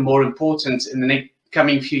more and more important in the next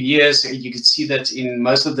coming few years. You can see that in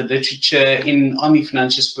most of the literature on the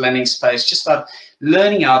financial planning space, just about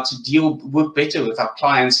learning how to work better with our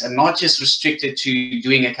clients and not just restricted to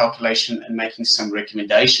doing a calculation and making some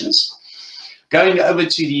recommendations. Going over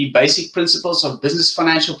to the basic principles of business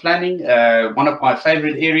financial planning, one of my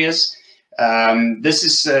favorite areas. This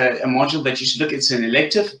is a module that you should look at. It's an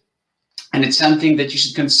elective, and it's something that you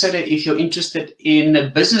should consider if you're interested in a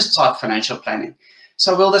business type financial planning.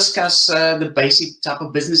 So we'll discuss the basic type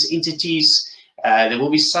of business entities. There will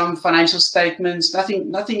be some financial statements,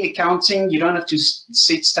 nothing accounting. You don't have to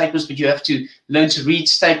set statements, but you have to learn to read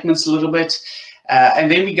statements a little bit.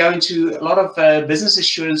 And then we go into a lot of business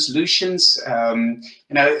assurance solutions,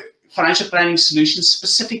 financial planning solutions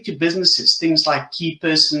specific to businesses, things like key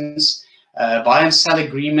persons, buy and sell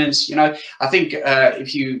agreements. I think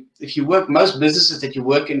if you work, most businesses that you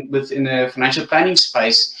work with in the financial planning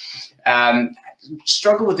space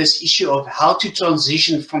struggle with this issue of how to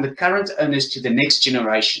transition from the current owners to the next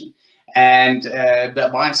generation. And the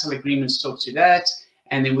buy and sell agreements talk to that.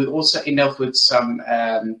 And then we also end up with some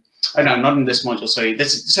oh no, not in this module, sorry.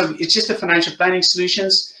 So it's just the financial planning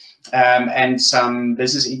solutions and some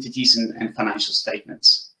business entities and financial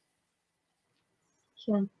statements.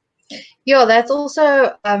 Sure. Yeah, that's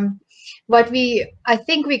also what I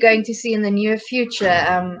think we're going to see in the near future.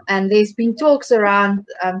 And there's been talks around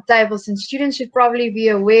tables, and students should probably be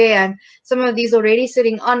aware, and some of these already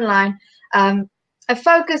sitting online, a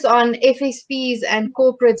focus on FSPs and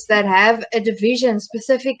corporates that have a division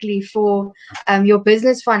specifically for your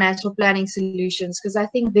business financial planning solutions, because I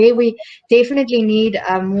think there we definitely need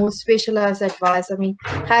more specialized advice. I mean,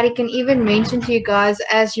 Harry can even mention to you guys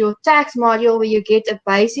as your tax module, where you get a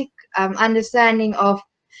basic understanding of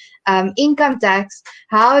income tax,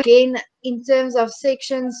 how again in terms of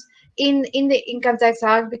sections in the income tax,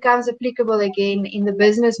 how it becomes applicable again in the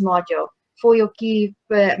business module for your key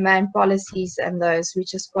man policies and those,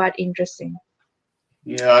 which is quite interesting.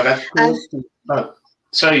 Yeah, that's cool.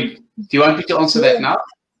 Sorry, do you want me to answer that now?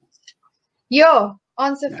 Yeah,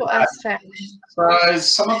 answer for us, Fran. So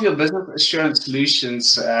some of your business assurance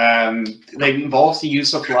solutions, they involve the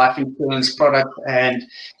use of life insurance product, and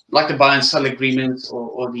like the buy and sell agreements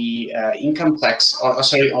or the income tax, or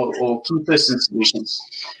key person solutions.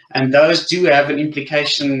 And those do have an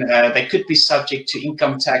implication. They could be subject to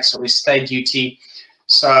income tax or estate duty.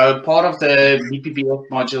 So part of the BPBF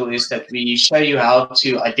module is that we show you how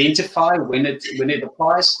to identify when it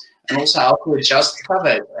applies, and also how to adjust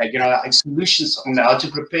cover, like solutions on how to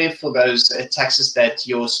prepare for those taxes that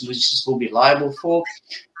your solutions will be liable for,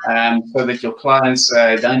 so that your clients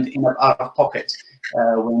don't end up out of pocket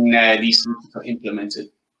when these solutions are implemented.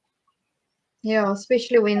 Yeah,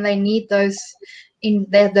 especially when they need those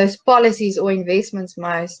those policies or investments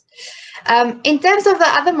most. In terms of the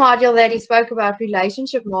other module that he spoke about,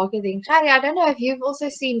 relationship marketing, Harry, I don't know if you've also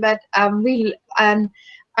seen, but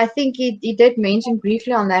I think he did mention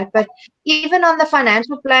briefly on that. But even on the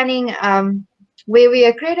financial planning, where we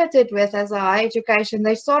accredited with as a higher education,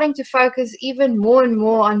 they're starting to focus even more and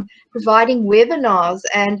more on providing webinars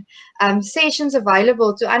and sessions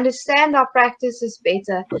available to understand our practices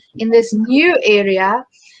better in this new area.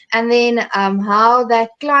 And then how that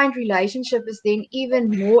client relationship is then even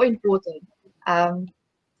more important.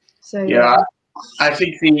 So yeah, I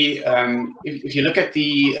think the if you look at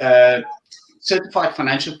the certified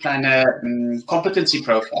financial planner competency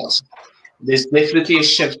profiles, there's definitely a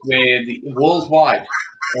shift where the worldwide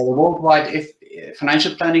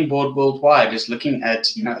financial planning board worldwide is looking at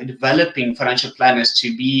developing financial planners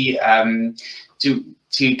to be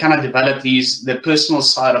to kind of develop the personal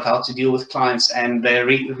side of how to deal with clients, and they're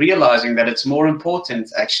realizing that it's more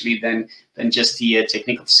important actually than just the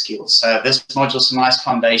technical skills. So this module is a nice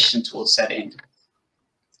foundation towards that end.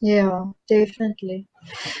 Yeah, definitely.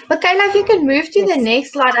 Michaela, if you can move to the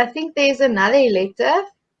next slide, I think there's another elective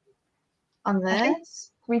on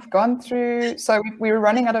this. We've gone through, so we were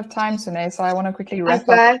running out of time, Sune, so I want to quickly wrap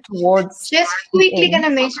up towards. Just quickly going to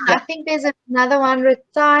mention, I think there's another one,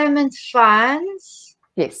 retirement funds.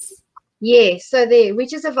 Yes. Yes, so there,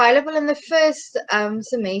 which is available in the first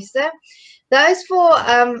semester. Those for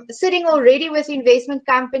sitting already with investment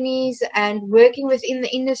companies and working within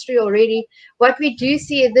the industry already, what we do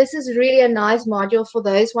see, this is really a nice module for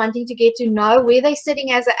those wanting to get to know where they're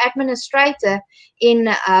sitting as an administrator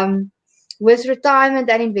in with retirement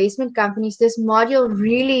and investment companies. This module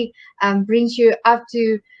really brings you up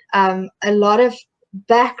to a lot of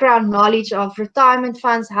background knowledge of retirement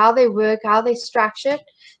funds, how they work, how they're structured.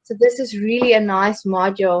 So this is really a nice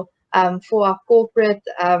module for our corporate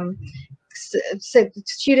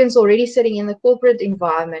students already sitting in the corporate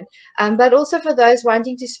environment, but also for those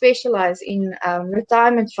wanting to specialize in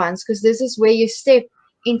retirement funds, because this is where you step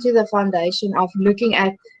into the foundation of looking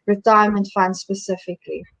at retirement funds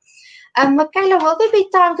specifically. Michaela, will there be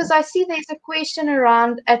time, because I see there's a question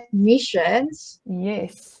around admissions?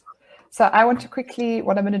 Yes. So I want to quickly,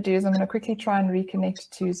 what I'm going to do is I'm going to quickly try and reconnect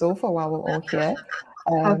to Zulfa while we're all here.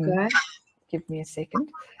 Okay. Give me a second.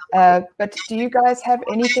 But do you guys have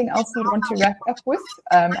anything else you want to wrap up with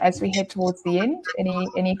as we head towards the end?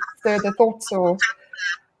 Any further thoughts or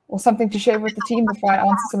something to share with the team before I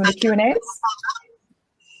answer some of the Q&As?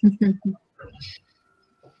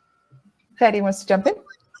 Paddy wants to jump in.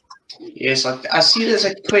 Yes, I see there's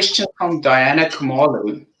a question from Diana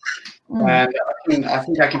Kumalo. And I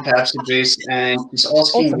think I can perhaps address, and she's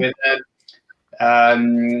asking whether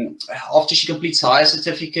after she completes her higher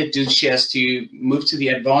certificate, she has to move to the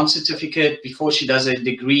advanced certificate before she does a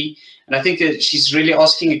degree. And I think that she's really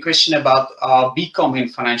asking a question about our BCom in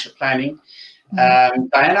financial planning.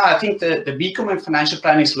 Diana, I think the BCom in financial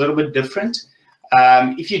planning is a little bit different.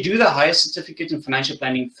 If you do the higher certificate in financial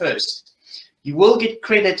planning first, you will get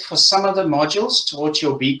credit for some of the modules towards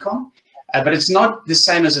your BCom. But it's not the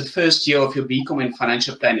same as the first year of your BCom in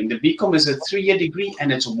financial planning. The BCom is a 3-year degree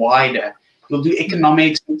and it's wider. You'll do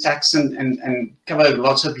economics and tax and cover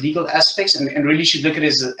lots of legal aspects, and really should look at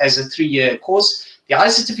it as a 3-year course. The higher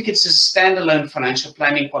certificate is a standalone financial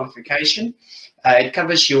planning qualification. It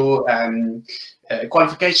covers your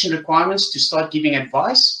qualification requirements to start giving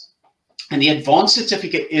advice. And the advanced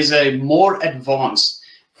certificate is a more advanced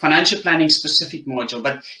financial planning specific module,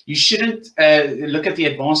 but you shouldn't look at the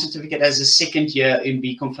advanced certificate as a 2nd year in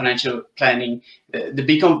BCom financial planning. The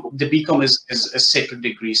BCom is a separate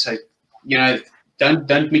degree, so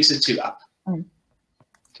don't mix the two up.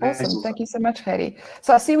 Awesome, thank you so much, Harry.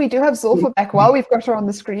 So I see we do have Zulfa back while we've got her on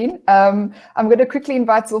the screen. I'm going to quickly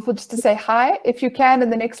invite Zulfa just to say hi, if you can, in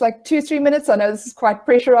the next 2 or 3 minutes. I know this is quite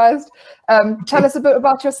pressurized. Tell us a bit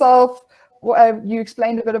about yourself. You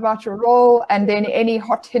explained a bit about your role, and then any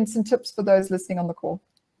hot hints and tips for those listening on the call.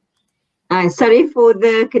 Sorry for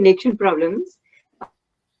the connection problems.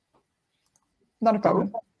 Not a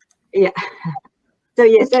problem. Yeah. So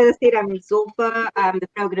yes, as I said, I'm Zulfa. I'm the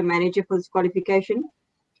program manager for this qualification.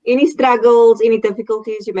 Any struggles, any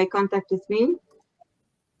difficulties, you may contact with me.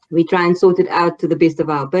 We try and sort it out to the best of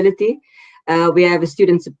our ability. We have a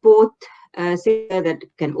student support center that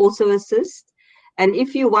can also assist. And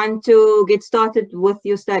if you want to get started with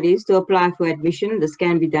your studies to apply for admission, this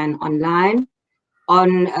can be done online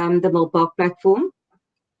on the Milpark platform.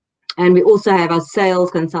 And we also have our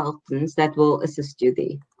sales consultants that will assist you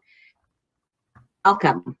there.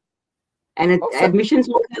 Welcome. And Awesome. Admissions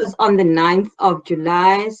will close on the 9th of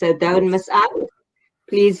July, so don't miss out.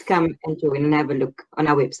 Please come and join and have a look on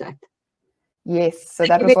our website. Yes, so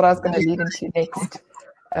that was what I was going to lead into next.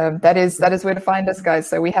 That is where to find us, guys.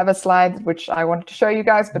 So we have a slide which I wanted to show you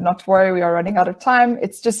guys, but not to worry, we are running out of time.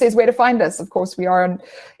 It just says where to find us. Of course, we are an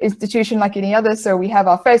institution like any other, so we have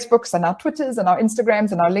our Facebooks and our Twitters and our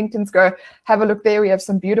Instagrams and our LinkedIns. Go have a look there. We have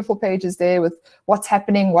some beautiful pages there with what's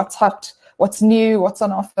happening, what's hot, what's new, what's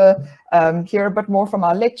on offer. Hear a bit more from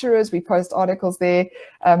our lecturers. We post articles there.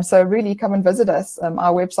 So really come and visit us.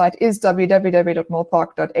 Our website is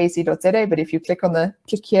www.milpark.ac.za, but if you click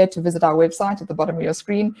here to visit our website at the bottom of your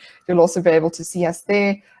screen, you'll also be able to see us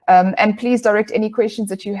there. And please direct any questions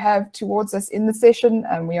that you have towards us in the session.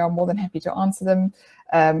 We are more than happy to answer them.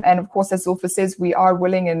 And of course, as Zulfa says, we are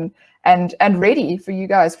willing and ready for you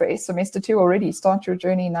guys for semester 2 already. Start your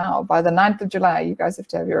journey now. By the 9th of July, you guys have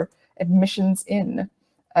to have your admissions in.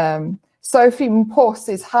 Sophie Mpo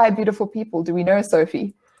says, hi, beautiful people. Do we know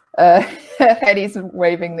Sophie? Hadi's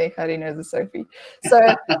waving there. Hadi knows a Sophie. So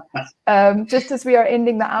just as we are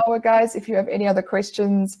ending the hour, guys, if you have any other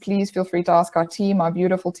questions, please feel free to ask our team, our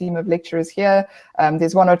beautiful team of lecturers here.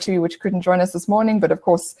 There's 1 or 2 which couldn't join us this morning, but of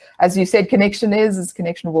course, as you said, connection is as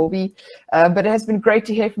connection will be. But it has been great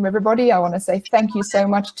to hear from everybody. I want to say thank you so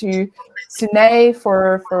much to Sune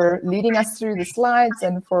for leading us through the slides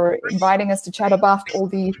and for inviting us to chat about all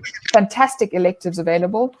the fantastic electives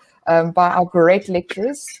available by our great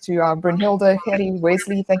lecturers, to our Brunhilde, Gerry,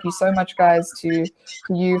 Wesley. Thank you so much, guys, to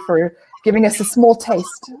you for giving us a small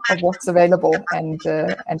taste of what's available and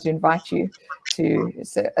to invite you to.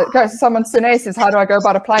 Guys, someone, Sune says, how do I go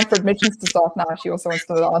about applying for admissions to start now? She also wants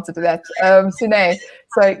to know the answer to that. Sune,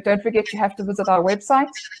 so don't forget you have to visit our website.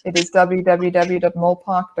 It is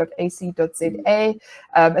www.milpark.ac.za.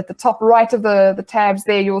 At the top right of the tabs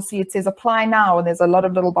there, you'll see it says apply now, and there's a lot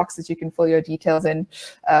of little boxes you can fill your details in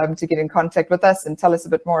to get in contact with us and tell us a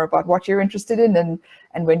bit more about what you're interested in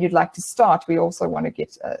and when you'd like to start. We also want to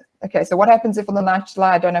get, okay, so what happens if on the 9th of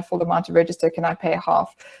July I don't have full amount to register? Can I pay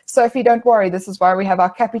half? Sophie, don't worry, this is why we have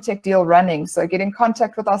our Capitec deal running. So get in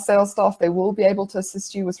contact with our sales staff. They will be able to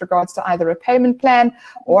assist you with regards to either a payment plan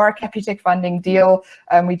or a Capitec funding deal.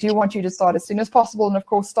 We do want you to start as soon as possible, and of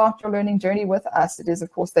course start your learning journey with us. It is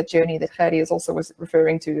of course that journey that Hadi is also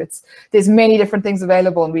referring to. There's many different things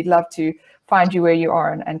available, and we'd love to find you where you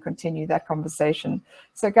are and continue that conversation.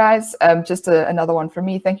 So guys, just another one from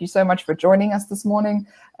me. Thank you so much for joining us this morning.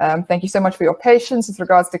 Thank you so much for your patience with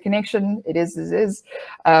regards to connection. It is as is,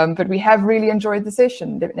 but we have really enjoyed the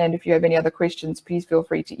session. And if you have any other questions, please feel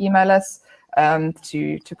free to email us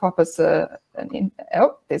to pop us oh,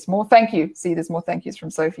 there's more thank you. See, there's more thank yous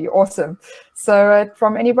from Sophie. Awesome. So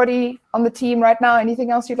from anybody on the team right now,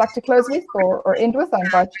 anything else you'd like to close with or end with? I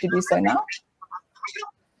invite you to do so now.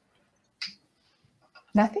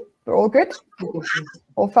 Nothing? We're all good?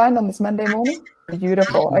 All fine on this Monday morning?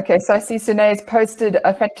 Beautiful. Okay, so I see Sune has posted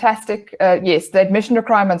a fantastic, yes, the admission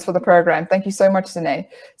requirements for the program. Thank you so much, Sune.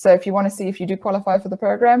 So if you want to see if you do qualify for the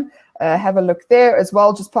program, have a look there as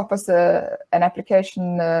well. Just pop us an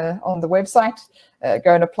application on the website.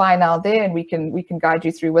 Go and apply now there, and we can guide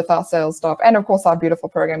you through with our sales staff and of course our beautiful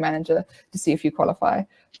program manager to see if you qualify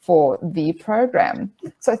for the program.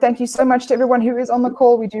 So thank you so much to everyone who is on the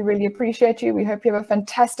call. We do really appreciate you. We hope you have a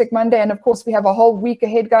fantastic Monday, and of course we have a whole week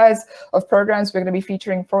ahead, guys, of programs we're going to be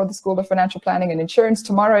featuring for the School of Financial Planning and Insurance.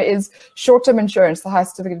 Tomorrow is short-term insurance, the high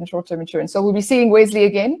certificate in short-term insurance. So we'll be seeing Wesley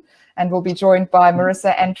again, and we'll be joined by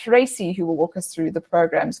Marissa and Tracy, who will walk us through the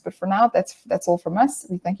programs. But for now, that's all from us.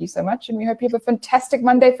 We thank you so much, and we hope you have a fantastic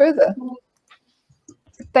Monday further.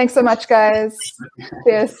 Thanks so much, guys.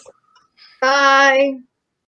 Cheers. Bye.